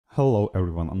Hello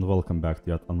everyone and welcome back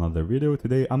to yet another video.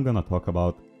 Today I'm gonna talk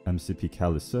about MCP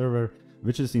Kali server,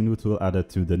 which is a new tool added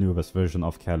to the newest version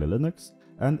of Kali Linux,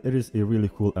 and it is a really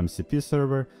cool MCP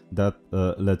server that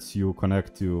lets you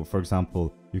connect to, for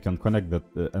example, you can connect the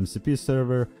MCP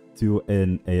server to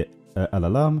an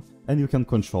LLM, and you can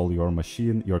control your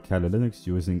machine, your Kali Linux,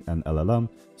 using an LLM.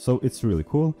 So it's really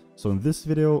cool. So in this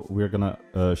video we're gonna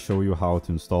show you how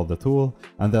to install the tool,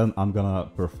 and then I'm gonna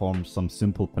perform some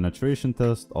simple penetration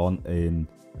test on a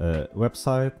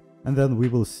website, and then we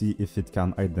will see if it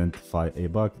can identify a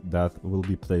bug that will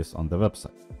be placed on the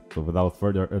website. So without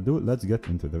further ado, let's get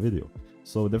into the video.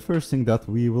 So the first thing that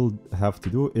we will have to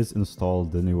do is install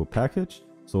the new package.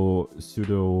 So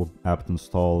sudo apt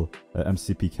install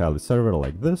MCP Kali server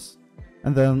like this,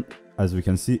 and then as we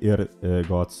can see it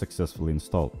got successfully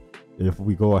installed. If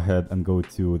we go ahead and go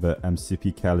to the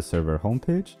MCP Kali server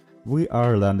homepage, we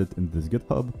are landed in this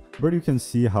GitHub where you can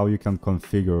see how you can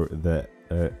configure the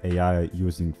AI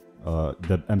using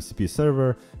the MCP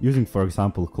server using, for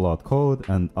example, Claude Code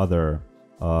and other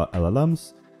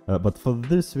LLMs. But for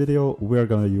this video, we're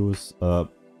gonna use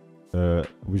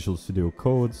Visual Studio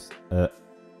Code's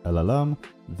LLM,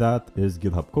 that is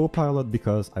GitHub Copilot,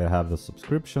 because I have the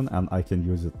subscription and I can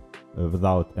use it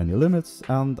without any limits,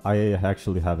 and I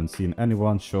actually haven't seen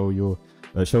anyone show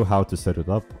how to set it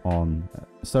up on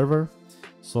server.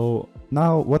 So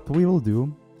now what we will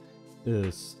do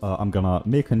is I'm gonna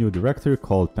make a new directory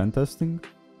called pentesting,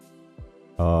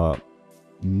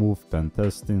 move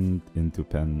pentesting into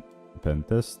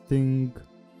pentesting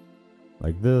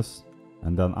like this,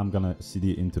 and then I'm gonna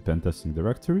cd into pentesting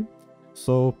directory.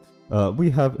 So we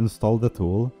have installed the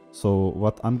tool. So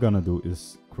what I'm gonna do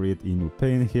is create a new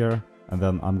pane here, and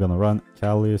then I'm gonna run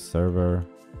Kali server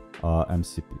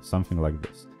MCP, something like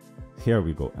this. Here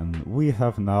we go, and we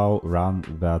have now run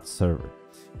that server.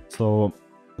 So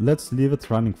let's leave it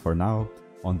running for now.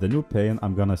 On the new pane,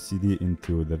 I'm gonna cd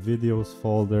into the videos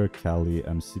folder, Kali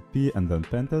MCP, and then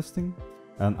pentesting,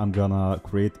 and I'm gonna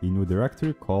create a new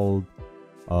directory called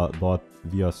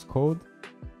 .vscode.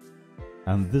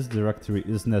 And this directory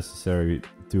is necessary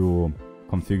to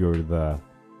configure the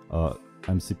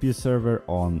MCP server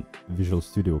on Visual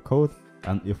Studio Code.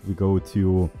 And if we go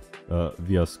to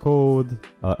VS Code,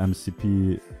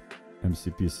 MCP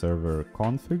server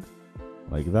config,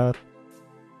 like that,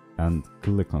 and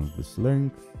click on this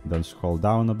link, then scroll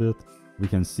down a bit, we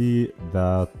can see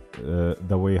that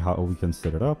the way how we can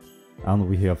set it up, and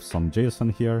we have some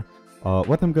JSON here.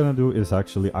 What I'm gonna do is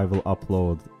actually I will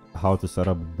upload how to set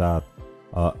up that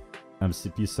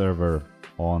MCP server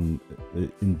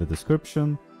in the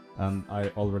description, and I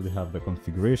already have the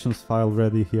configurations file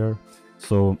ready here.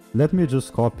 So let me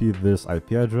just copy this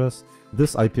IP address.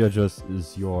 This IP address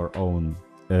is your own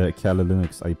Kali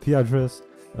Linux IP address,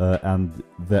 and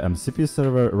the MCP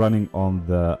server running on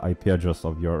the IP address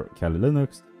of your Kali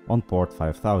Linux on port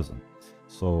 5000.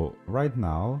 So right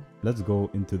now let's go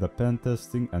into the pen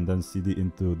testing and then cd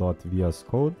into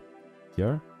 .vscode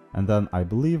here. And then I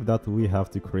believe that we have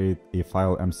to create a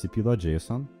file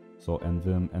mcp.json, so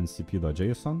nvim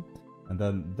mcp.json, and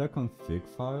then the config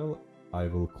file, I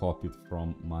will copy it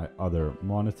from my other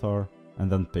monitor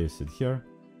and then paste it here.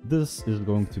 This file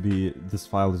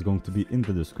is going to be in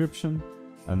the description,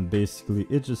 and basically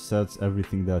it just sets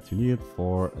everything that you need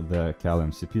for the Kali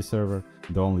MCP server.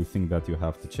 The only thing that you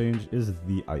have to change is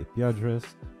the IP address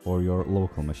for your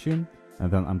local machine, and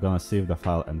then I'm gonna save the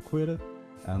file and quit it.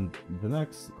 And the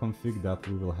next config that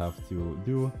we will have to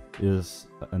do is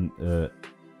an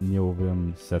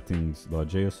neovim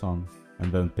settings.json,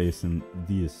 and then paste in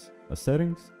these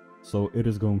settings. So it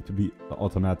is going to be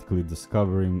automatically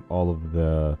discovering all of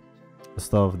the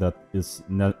stuff that is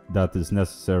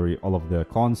necessary, all of the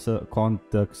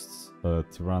contexts to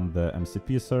run the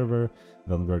MCP server.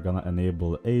 Then we're gonna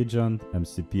enable agent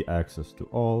MCP access to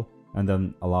all, and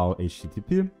then allow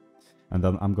HTTP. And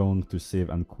then I'm going to save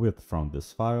and quit from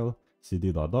this file,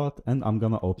 cd dot, and I'm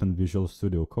gonna open Visual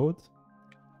Studio Code,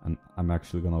 and I'm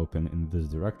actually gonna open in this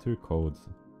directory code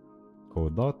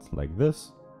dot like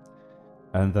this.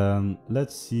 And then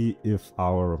let's see if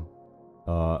our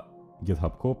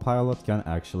GitHub Copilot can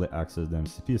actually access the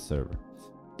MCP server.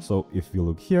 So if we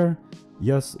look here,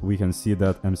 yes, we can see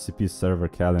that MCP server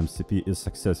Kali MCP is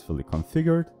successfully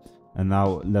configured. And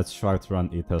now let's try to run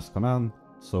a test command.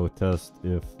 So test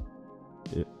if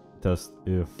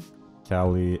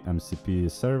Kali MCP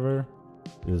server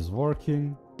is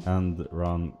working, and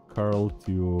run curl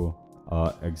to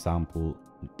example.com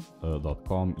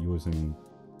using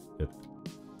it.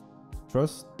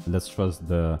 Let's trust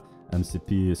the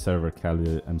MCP server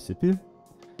Kali MCP,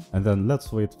 and then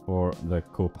let's wait for the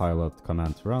Copilot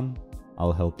command to run.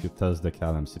 I'll help you test the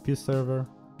Kali MCP server.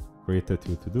 Created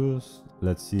 2 to-dos.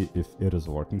 Let's see if it is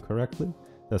working correctly.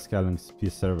 Test Kali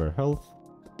MCP server health.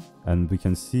 And we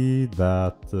can see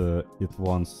that it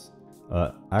wants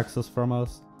access from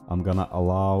us. I'm gonna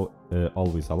allow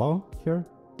always allow here.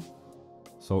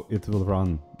 So it will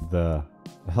run the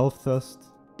health test.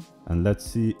 And let's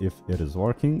see if it is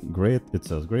working. Great, it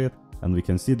says great. And we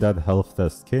can see that health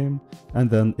test came. And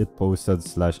then it posted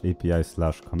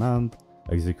 /API/command,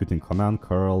 executing command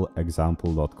curl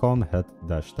example.com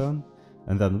head-10.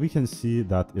 And then we can see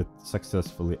that it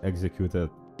successfully executed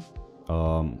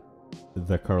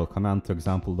the curl command to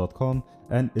example.com,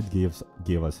 and it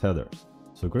gave us headers.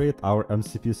 So great, our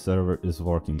MCP server is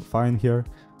working fine here.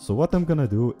 So what I'm gonna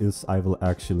do is I will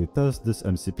actually test this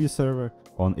MCP server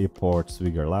on a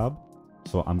Portswigger lab.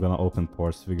 So I'm gonna open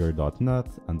portswigger.net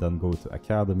and then go to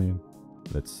Academy.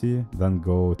 Let's see, then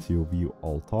go to view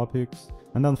all topics.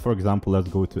 And then, for example, let's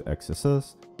go to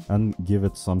XSS and give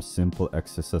it some simple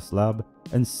XSS lab.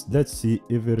 And let's see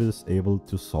if it is able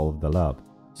to solve the lab.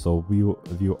 So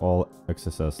view all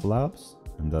XSS labs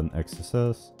and then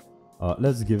XSS.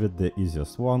 Let's give it the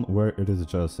easiest one where it is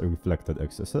just a reflected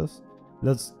XSS.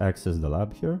 Let's access the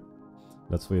lab here.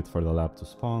 Let's wait for the lab to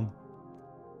spawn.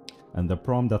 And the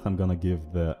prompt that I'm gonna give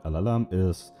the LLM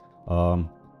is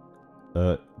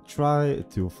try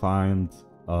to find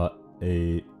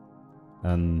a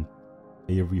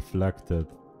reflected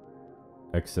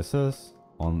XSS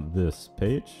on this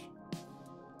page.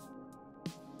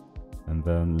 And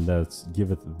then let's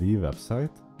give it the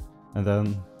website. And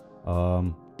then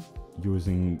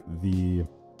using the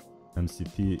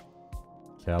MCP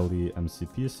Kali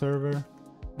MCP server,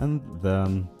 and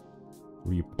then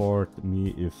report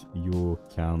me if you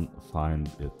can find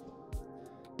it.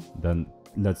 Then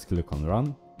let's click on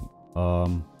run.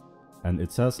 And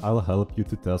it says I'll help you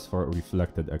to test for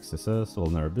reflected XSS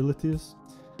vulnerabilities.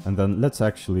 And then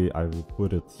I will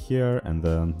put it here, and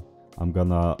then I'm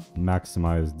gonna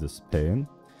maximize this pane.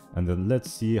 And then let's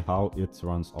see how it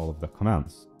runs all of the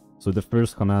commands. So the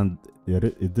first command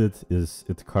it did is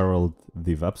it curled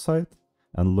the website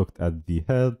and looked at the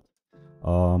head.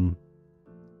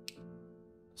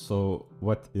 So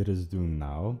what it is doing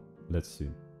now, let's see.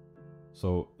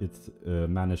 So it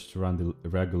managed to run the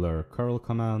regular curl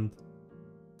command.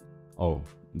 Oh,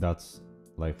 that's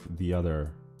like the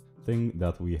other thing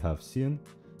that we have seen.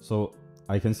 So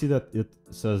I can see that it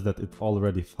says that it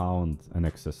already found an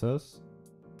XSS.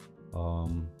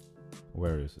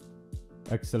 Where is it?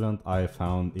 Excellent, I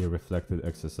found a reflected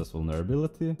XSS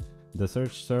vulnerability. The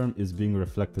search term is being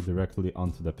reflected directly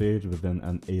onto the page within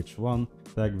an H1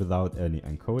 tag without any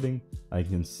encoding. I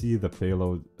can see the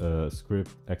payload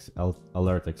script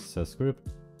alert XSS script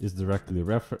is directly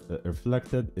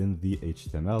reflected in the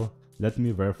HTML. Let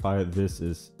me verify this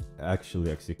is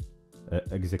actually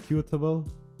executable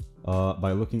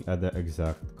by looking at the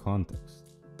exact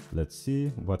context. Let's see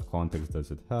what context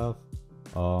does it have.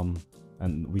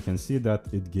 And we can see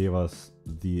that it gave us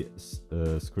the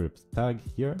script tag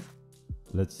here.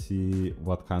 Let's see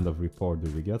what kind of report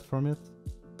do we get from it.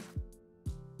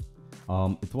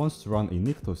 It wants to run a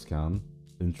Nikto scan,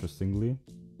 interestingly.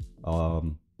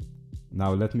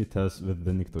 Now let me test with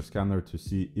the Nikto scanner to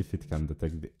see if it can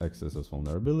detect the XSS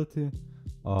vulnerability.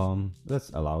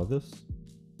 Let's allow this.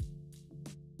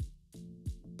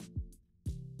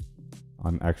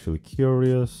 I'm actually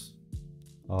curious.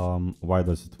 Why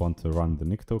does it want to run the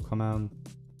Nikto command?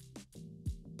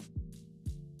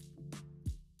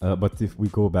 But if we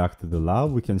go back to the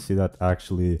lab, we can see that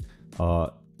actually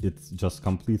it just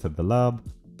completed the lab,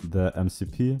 the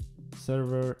MCP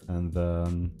server, and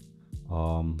then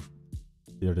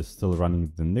it is still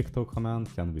running the Nikto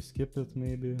command. Can we skip it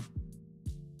maybe?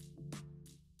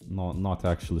 No, not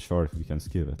actually sure if we can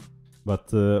skip it.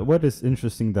 But what is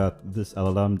interesting that this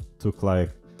LLM took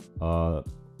like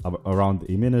around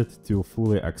a minute to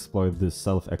fully exploit this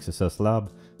self-XSS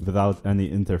lab without any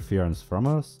interference from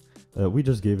us. We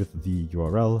just gave it the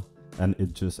URL and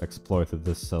it just exploited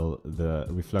the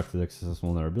reflected XSS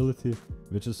vulnerability,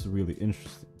 which is really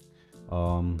interesting.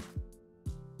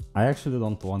 I actually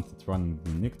don't want it running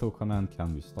the Nikto command.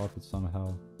 Can we stop it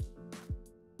somehow?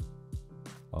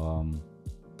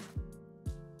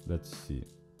 Let's see.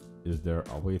 Is there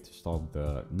a way to stop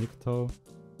the Nikto?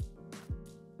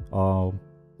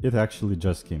 It actually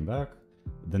just came back.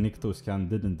 The Nikto scan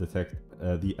didn't detect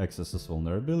the XSS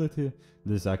vulnerability.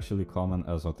 This is actually common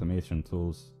as automation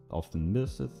tools often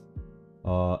miss it.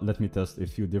 Let me test a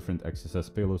few different XSS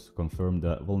payloads to confirm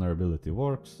the vulnerability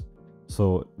works.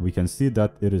 So we can see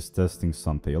that it is testing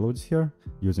some payloads here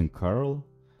using curl.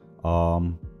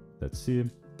 Let's see.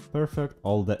 Perfect,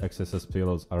 all the XSS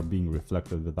payloads are being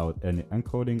reflected without any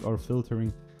encoding or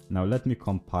filtering. Now let me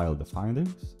compile the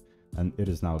findings, and it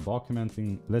is now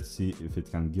documenting. Let's see if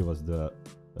it can give us the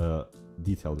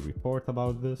detailed report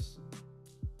about this.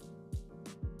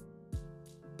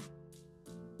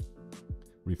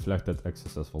 Reflected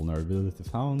XSS vulnerability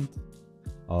found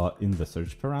in the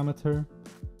search parameter,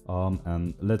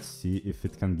 and let's see if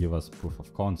it can give us proof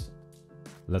of concept.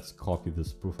 Let's copy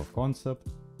this proof of concept,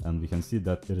 and we can see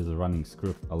that it is a running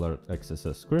script alert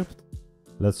XSS script.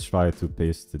 Let's try to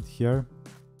paste it here.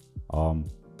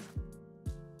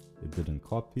 It didn't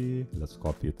copy. Let's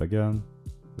copy it again.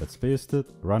 Let's paste it,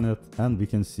 run it, and we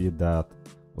can see that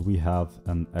we have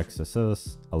an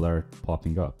XSS alert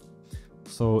popping up.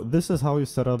 So this is how you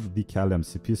set up the Kali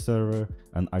MCP server,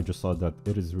 and I just thought that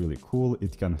it is really cool.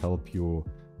 It can help you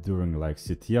during like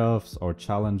CTFs or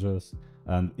challenges.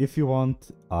 And if you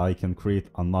want, I can create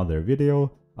another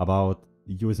video about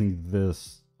using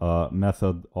this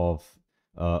method of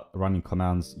running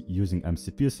commands using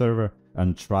MCP server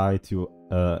and try to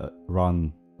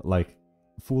run like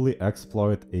fully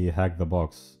exploit a hack the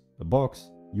box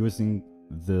using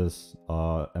this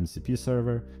MCP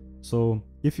server. So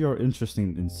if you're interested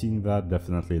in seeing that,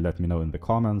 definitely let me know in the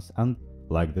comments and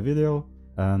like the video.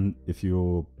 And if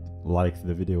you liked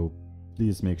the video,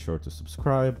 please make sure to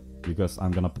subscribe, because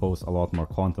I'm gonna post a lot more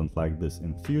content like this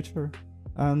in future.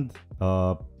 And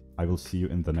I will see you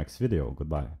in the next video.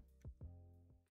 Goodbye.